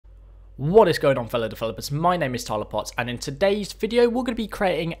What is going on, fellow developers? My name is Tyler Potts, and in today's video we're going to be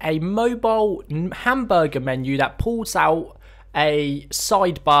creating a mobile hamburger menu that pulls out a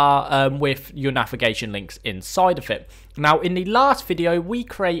sidebar with your navigation links inside of it. Now, in the last video we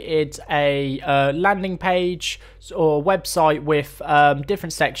created a landing page or website with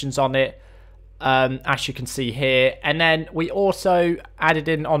different sections on it, as you can see here, and then we also added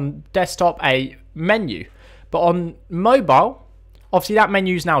in on desktop a menu. But on mobile, obviously that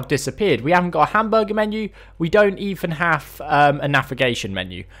menu's now disappeared. We haven't got a hamburger menu. We don't even have a navigation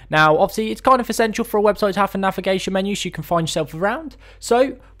menu. Now, obviously, it's kind of essential for a website to have a navigation menu so you can find yourself around.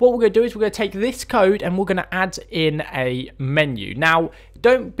 So what we're going to do is we're going to take this code and we're going to add in a menu. Now,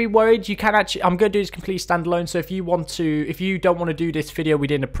 don't be worried. You can actually, I'm going to do this completely standalone. So if you don't want to do this video we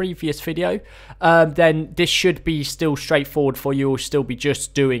did in a previous video, then this should be still straightforward for you. You'll still be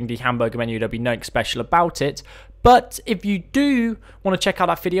just doing the hamburger menu. There'll be nothing special about it. But if you do want to check out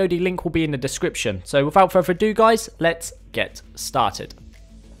that video, the link will be in the description. So without further ado, guys, let's get started.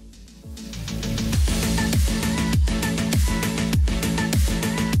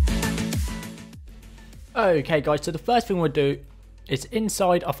 Okay, guys, so the first thing we'll do is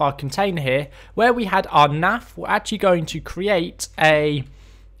inside of our container here, where we had our nav, we're actually going to create a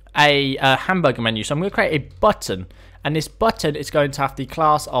hamburger menu. So I'm going to create a button. And this button is going to have the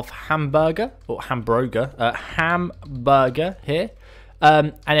class of hamburger here.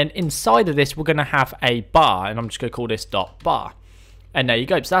 And then inside of this, we're going to have a bar, and I'm just going to call this .bar. And there you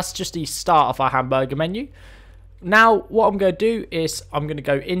go. So that's just the start of our hamburger menu. Now, what I'm going to do is I'm going to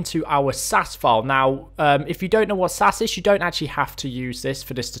go into our SAS file. Now, if you don't know what SAS is, you don't actually have to use this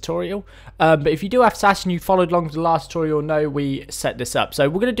for this tutorial. But if you do have SAS and you followed along to the last tutorial, know we set this up. So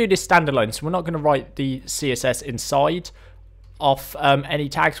we're going to do this standalone. So we're not going to write the CSS inside of any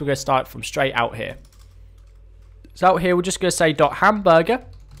tags. We're going to start from straight out here. So out here, we're just going to say .hamburger.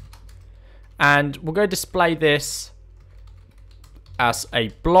 And we're going to display this as a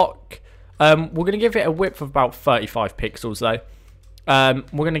block. We're going to give it a width of about 35 pixels though. We're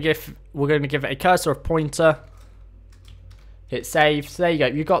going to give it a cursor of pointer. Hit save. So there you go.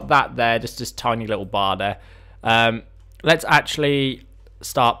 You got that there. Just this tiny little bar there. Let's actually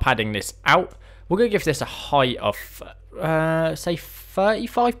start padding this out. We're going to give this a height of say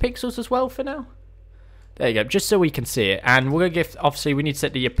 35 pixels as well for now. There you go. Just so we can see it. And we're going to give, obviously we need to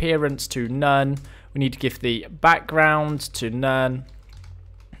set the appearance to none. We need to give the background to none.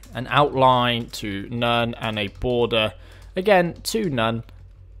 An outline to none, and a border again to none.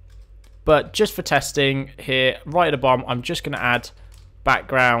 But just for testing here, right at the bottom, I'm just going to add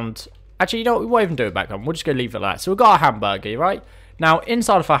background. Actually, you know what? We won't even do a background. We're just going to leave it like that. So we've got our hamburger, right? Now,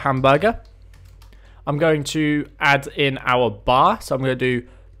 inside of our hamburger, I'm going to add in our bar. So I'm going to do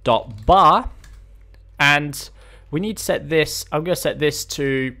 .bar, and we need to set this. I'm going to set this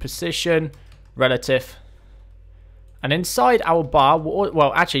to position relative. And inside our bar,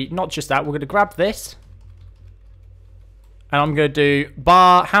 well, actually, not just that. We're going to grab this. And I'm going to do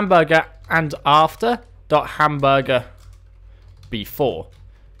bar hamburger and after .hamburger before.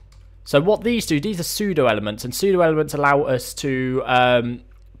 So what these do, these are pseudo elements. And pseudo elements allow us to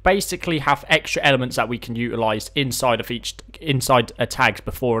basically have extra elements that we can utilize inside of a tags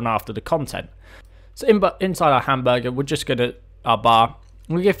before and after the content. So inside our hamburger, we're just going to, our bar,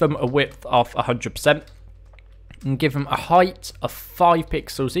 we'll give them a width of 100%. And give them a height of 5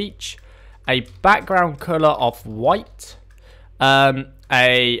 pixels each, a background color of white,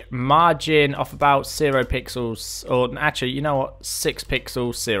 a margin of about 0 pixels, or actually, you know what, 6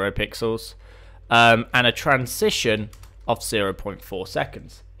 pixels, 0 pixels, and a transition of 0.4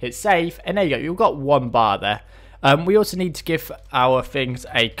 seconds. Hit save, and there you go, you've got one bar there. We also need to give our things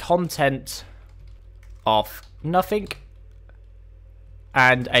a content of nothing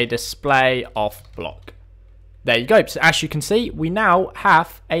and a display of block. There you go. So as you can see, we now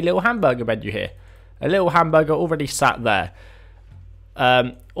have a little hamburger menu here. A little hamburger already sat there.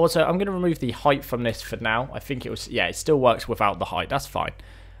 Also, I'm going to remove the height from this for now. I think it was, yeah, it still works without the height. That's fine.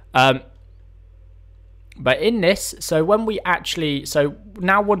 But in this, so when we actually, so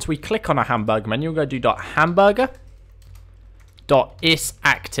now once we click on a hamburger menu, we're going to do .hamburger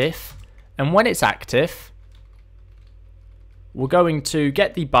 .isActive. And when it's active, we're going to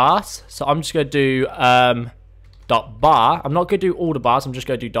get the bars. So I'm just going to do .bar. I'm not going to do all the bars. I'm just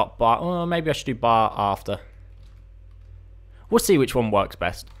going to do .bar. Oh, maybe I should do bar after. We'll see which one works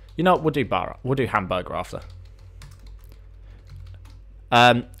best. You know what? We'll do bar. We'll do hamburger after.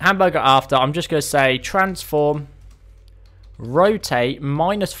 Hamburger after. I'm just going to say transform, rotate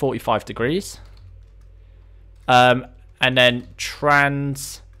minus 45 degrees, and then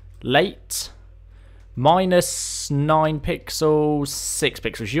translate -9 pixels, 6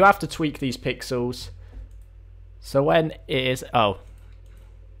 pixels. You have to tweak these pixels. So when it is... Oh.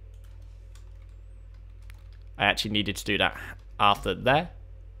 I actually needed to do that after there.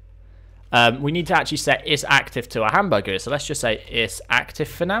 We need to actually set is active to our hamburger. So let's just say is active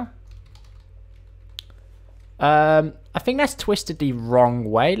for now. I think that's twisted the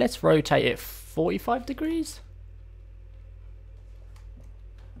wrong way. Let's rotate it 45 degrees.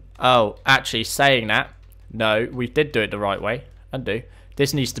 Oh, actually saying that, no, we did do it the right way. Undo.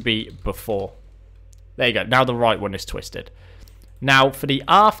 This needs to be before. There you go. Now the right one is twisted. Now for the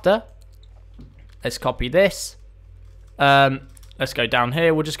after, let's copy this. Let's go down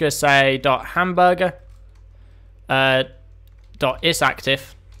here. We're just going to say .hamburger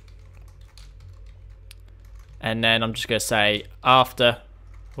 .isActive. And then I'm just going to say after.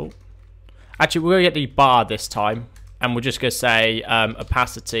 Oh. Actually, we're going to get the bar this time. And we're just going to say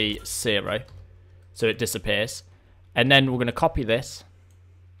opacity 0. So it disappears. And then we're going to copy this.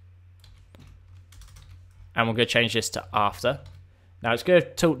 And we're going to change this to after. Now it's going to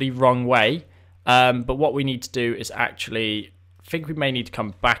tilt the wrong way. But what we need to do is actually... I think we may need to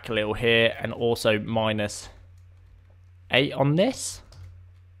come back a little here. And also -8 on this.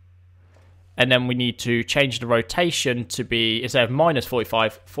 And then we need to change the rotation to be, instead of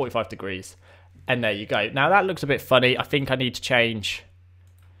 -45 degrees. And there you go. Now that looks a bit funny. I think I need to change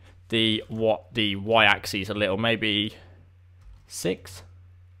the y-axis a little. Maybe 6?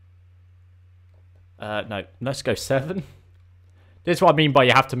 No, let's go 7. This is what I mean by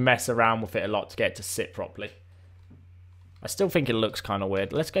you have to mess around with it a lot to get it to sit properly. I still think it looks kind of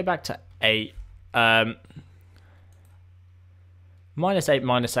weird. Let's go back to 8. -8,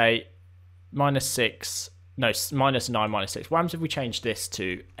 -8. -6, no, -9, -6. What happens if we change this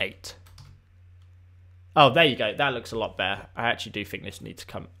to 8? Oh, there you go. That looks a lot better. I actually do think this needs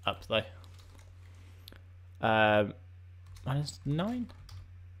to come up, though. -9?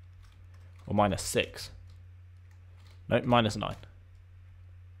 Or -6? No, -9.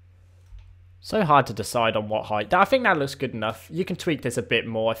 So hard to decide on what height. I think that looks good enough. You can tweak this a bit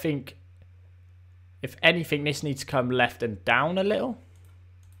more. I think, if anything, this needs to come left and down a little.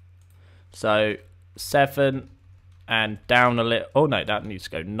 So 7 and down a little. Oh no, that needs to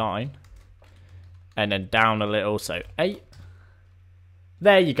go 9. And then down a little, so 8.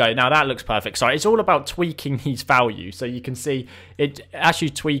 There you go. Now that looks perfect. Sorry, it's all about tweaking these values. So you can see it as you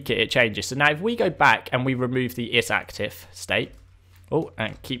tweak it, it changes. So now if we go back and we remove the is active state. Oh,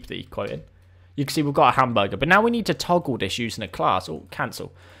 and keep the quote in. You can see we've got a hamburger. But now we need to toggle this using a class. Oh,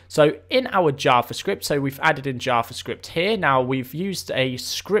 cancel. So in our JavaScript, so we've added in JavaScript here. Now we've used a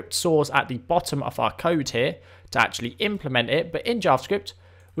script source at the bottom of our code here to actually implement it. But in JavaScript,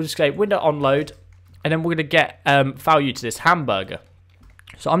 we'll just say window onload, and then we're going to get value to this hamburger.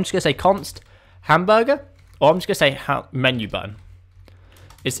 So I'm just going to say const hamburger, or I'm just going to say menu button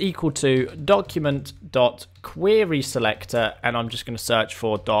is equal to document.query selector, and I'm just going to search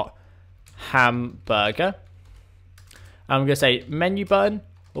for .hamburger. I'm going to say menu button.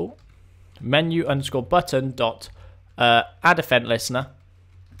 Oh, menu underscore button dot add event listener.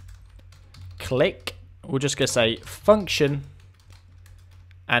 Click. We're just going to say function,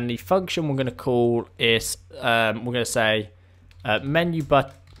 and the function we're going to call is we're going to say menu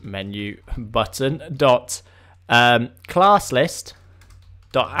button dot class list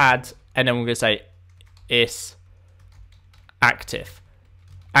dot add, and then we're going to say is active.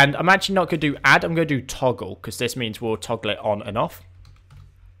 And I'm actually not going to do add. I'm going to do toggle, because this means we'll toggle it on and off.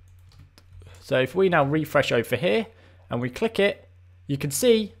 So if we now refresh over here and we click it, you can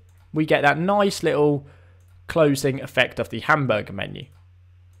see we get that nice little closing effect of the hamburger menu.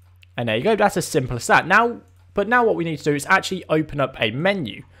 And there you go. That's as simple as that. But now what we need to do is actually open up a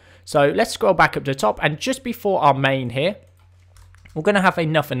menu. So let's scroll back up to the top, and just before our main here, we're going to have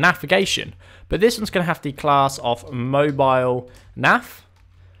another navigation. But this one's going to have the class of mobile nav.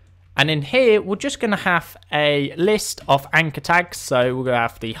 And in here, we're just going to have a list of anchor tags. So we're going to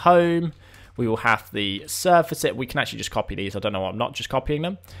have the home. We will have the surface. We can actually just copy these. I don't know why I'm not just copying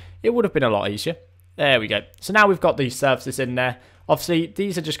them. It would have been a lot easier. There we go. So now we've got these surfaces in there. Obviously,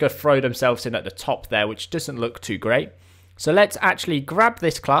 these are just going to throw themselves in at the top there, which doesn't look too great. So let's actually grab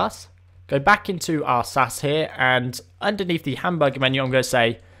this class, go back into our Sass here, and underneath the hamburger menu, I'm going to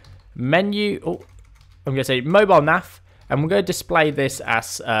say menu. Oh, I'm going to say mobile nav. And we're going to display this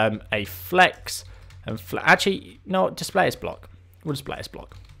as a flex. And actually, no, display as block. We'll display as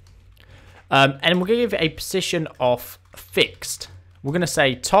block. And we're going to give it a position of fixed. We're going to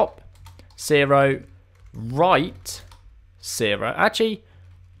say top 0, right 0. Actually,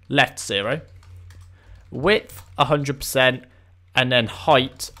 left 0. Width 100%. And then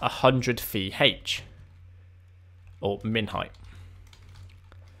height 100 VH. or min height.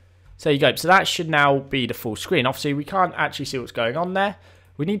 So there you go. So that should now be the full screen. Obviously, we can't actually see what's going on there.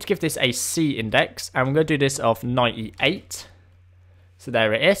 We need to give this a C index, and we're going to do this of 98. So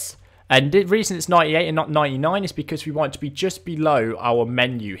there it is. And the reason it's 98 and not 99 is because we want it to be just below our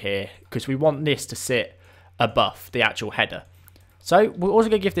menu here, because we want this to sit above the actual header. So we're also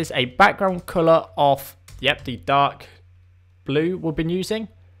going to give this a background color of, yep, the dark blue we've been using.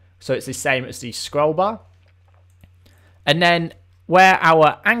 So it's the same as the scroll bar. And then where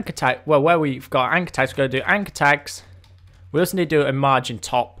our anchor tag, well, where we've got anchor tags, we're going to do anchor tags. We also need to do a margin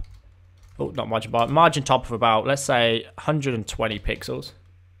top. Oh, not margin bar. Margin top of about, let's say, 120 pixels.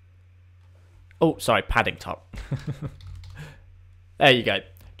 Oh, sorry, padding top. There you go.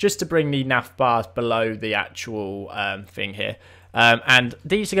 Just to bring the nav bars below the actual thing here. And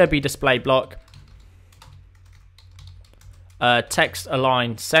these are going to be display block. Text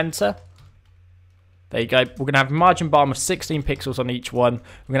align center. There you go. We're going to have margin bar of 16 pixels on each one.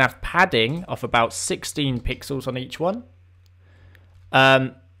 We're going to have padding of about 16 pixels on each one.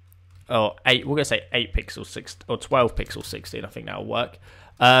 Or 8, we're going to say 8 pixels, 6 or 12 pixels, 16. I think that'll work.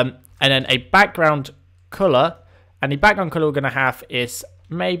 And then a background color. And the background color we're going to have is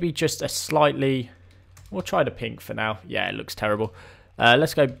maybe just a slightly, we'll try the pink for now. Yeah, it looks terrible.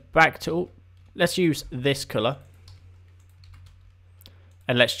 Let's go back to, let's use this color.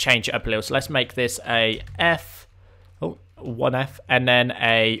 And let's change it up a little. So let's make this a F, oh, 1F, and then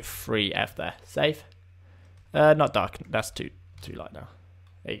a 3F there. Save. Not dark, that's too light now.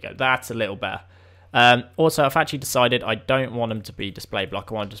 There you go, that's a little better. Also, I've actually decided I don't want them to be display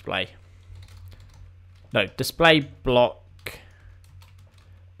block. I want display block,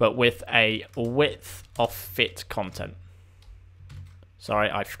 but with a width of fit content. Sorry,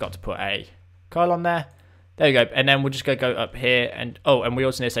 I forgot to put a colon there. There you go. And then we're just going to go up here. And oh, and we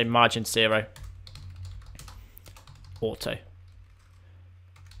also need to say margin 0. Auto.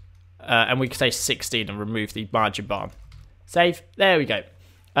 And we can say 16 and remove the margin bar. Save. There we go.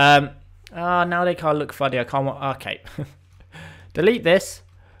 Now they can't look funny. I can't. Okay. Delete this.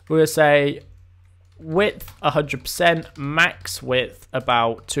 We're going to say width 100%. Max width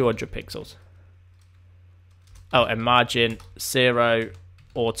about 200 pixels. Oh, and margin 0.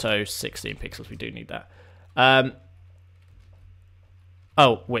 Auto 16 pixels. We do need that.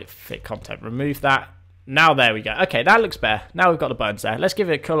 Oh, width fit content. Remove that. Now there we go. Okay, that looks better. Now we've got the buttons there. Let's give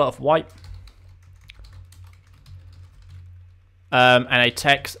it a color of white. And a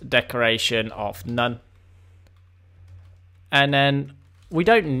text decoration of none. And then we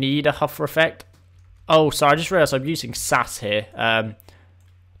don't need a hover effect. Oh, sorry, I just realized I'm using SAS here. To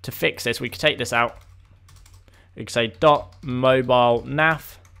fix this, we could take this out. We could say dot mobile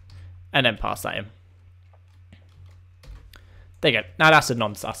nav and then pass that in. There you go. Now that's a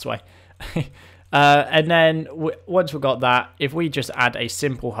non-SAS way. And then once we've got that, if we just add a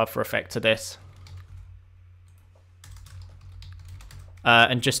simple hover effect to this,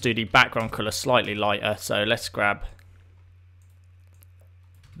 and just do the background color slightly lighter. So let's grab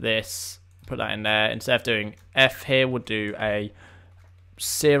this, put that in there. Instead of doing F here, we'll do a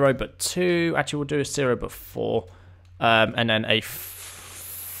 0 but 2. Actually, we'll do a 0 but 4. And then a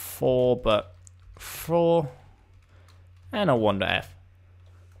 4 but 4. And a 1 but F.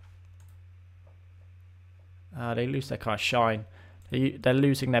 They lose their kind of shine. They're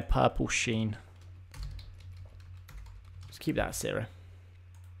losing their purple sheen. Just keep that at 0.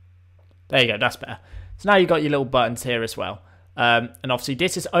 There you go, that's better. So now you've got your little buttons here as well. And obviously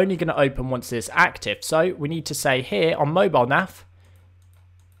this is only going to open once it's active. So we need to say here on mobile nav,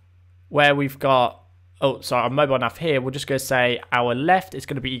 where we've got, oh, sorry, on mobile nav here, we're just going to say our left is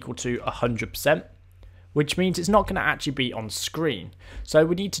going to be equal to 100%, which means it's not going to actually be on screen. So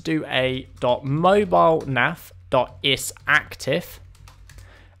we need to do a .mobilenav.isActive,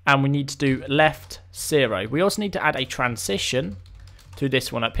 and we need to do left 0. We also need to add a transition to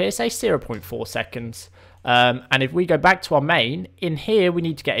this one up here, say 0.4 seconds. And if we go back to our main, in here we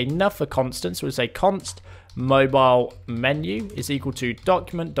need to get another constant. So we'll say const mobile menu is equal to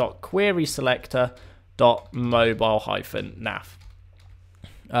document.querySelector.mobile-nav.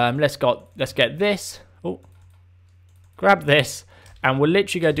 Let's get this. Oh, grab this, and we're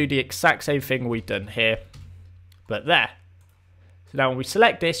literally going to do the exact same thing we've done here, but there. So now when we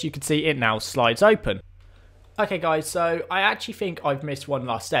select this, you can see it now slides open. Okay guys, so I actually think I've missed one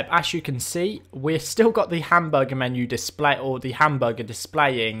last step. As you can see, we've still got the hamburger menu display, or the hamburger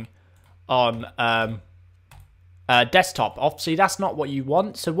displaying on desktop. Obviously that's not what you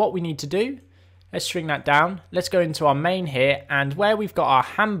want, so what we need to do, let's shrink that down. Let's go into our main here, and where we've got our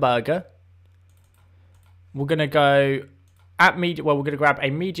hamburger, we're going to go at media, well, we're going to grab a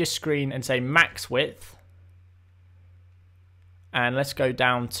media screen and say max width And let's go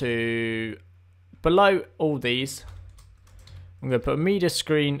down to below all these. I'm going to put a media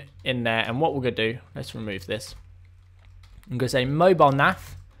screen in there. And what we're going to do, let's remove this. I'm going to say mobile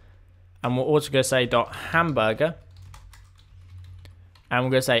nav. And we're also going to say .hamburger. And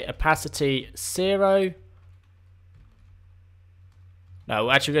we're going to say opacity 0. No,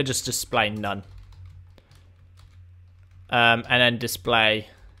 we're actually going to just display none. And then display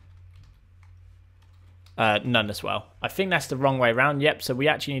none as well. I think that's the wrong way around. Yep, so we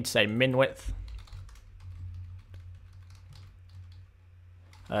actually need to say min width.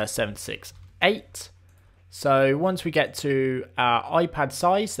 768. So once we get to our iPad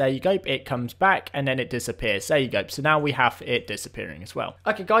size, there you go, it comes back and then it disappears. There you go. So now we have it disappearing as well.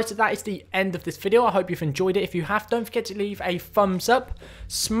 Okay guys, so that is the end of this video. I hope you've enjoyed it. If you have, don't forget to leave a thumbs up.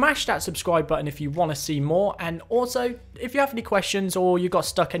 Smash that subscribe button if you want to see more. And also, if you have any questions or you got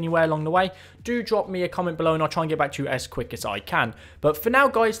stuck anywhere along the way, do drop me a comment below and I'll try and get back to you as quick as I can. But for now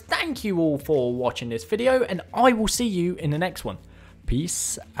guys, thank you all for watching this video and I will see you in the next one.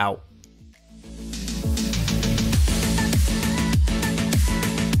 Peace out.